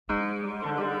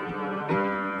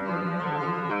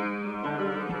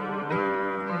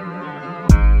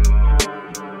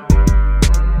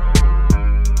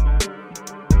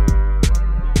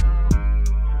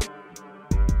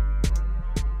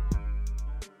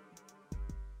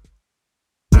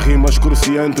rima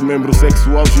excruciante, membro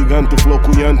sexual gigante, flow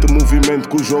cunhante, movimento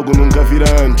que o jogo nunca vira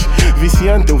antes.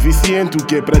 Viciante, eu viciente, o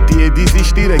que é para ti é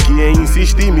desistir, aqui é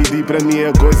insistir, medir para mim é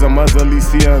a coisa mais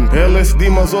aliciante. LSD,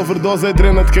 mas overdose é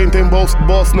drena de quem tem bolso de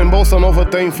boss, nem bolsa nova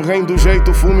tem, ferrem do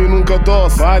jeito, fumo e nunca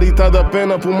tosse. Bari tá da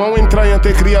pena, pulmão entranha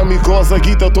até criar micose, a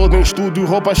guita toda em estúdio,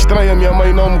 roupa estranha, minha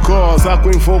mãe não me cosa. Saco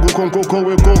em fogo com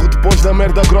cocô, eu corro depois da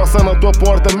merda grossa na tua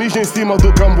porta, mijo em cima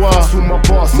do camboá, faço uma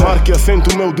poça. Marque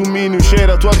assento o meu domínio,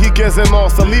 cheira, a tua riqueza é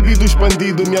nossa, líbido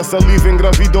expandido, minha saliva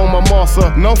engravidou uma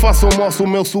moça. Não façam moço, o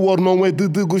meu suor não é de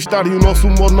degustar, e o nosso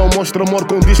humor não mostra amor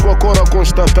com disco a cor a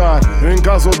constatar. Em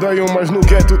casa odeiam, mas no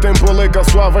gueto tem poleca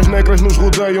suave, as negras nos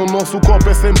rodeiam, nosso copo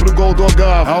é sempre gol do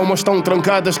agarre. Almas estão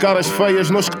trancadas, caras feias,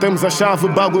 nós que temos a chave,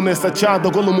 bago nessa chada,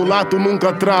 golo mulato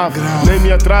nunca trave. Nem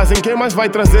me atrasem, quem mais vai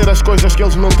trazer as coisas que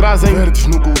eles não trazem? Verdes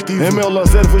no cultivo, é meu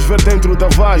lazer vos ver dentro da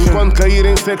vagem. Quando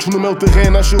caírem secos no meu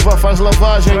terreno, a chuva faz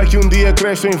lavagem. Para que um dia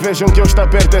cresçam e vejam que eu estar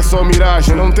perto é só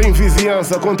miragem. Não tem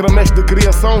vizinhança, contra mestre de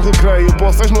criação recreio,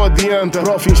 poças não adianta.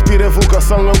 Prof inspira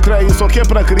vocação, eu creio, só que é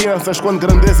para crianças, quando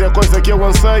grandeza é a coisa que eu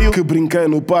anseio. Que brinquei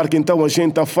no parque, então a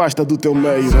gente afasta do teu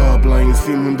meio. Sobe lá em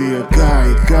cima, um dia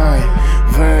cai, cai.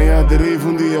 Vem à deriva,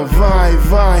 um dia vai,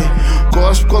 vai.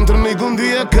 Cospe contra mim, um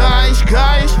dia cais,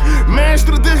 cais.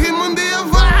 Mestre de rima, um dia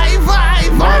vai, vai,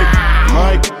 vai.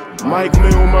 Mike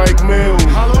meu, Mike meu.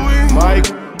 Halloween.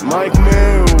 Mike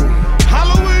meu.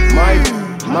 Halloween.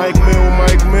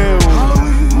 Mike meu.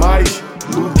 Halloween. Mais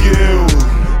do que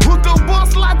eu. O teu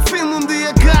boss lá de cima, um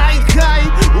dia cai, cai.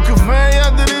 O que vem à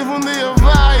deriva, um dia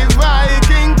vai, vai.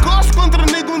 Quem cospe contra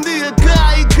mim, um dia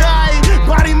cai, cai.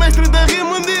 Bari mestre da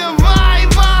rima, um dia vai,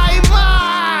 vai,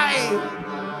 vai.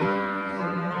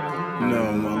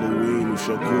 Não, Halloween, o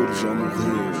Shakur já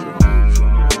morreu.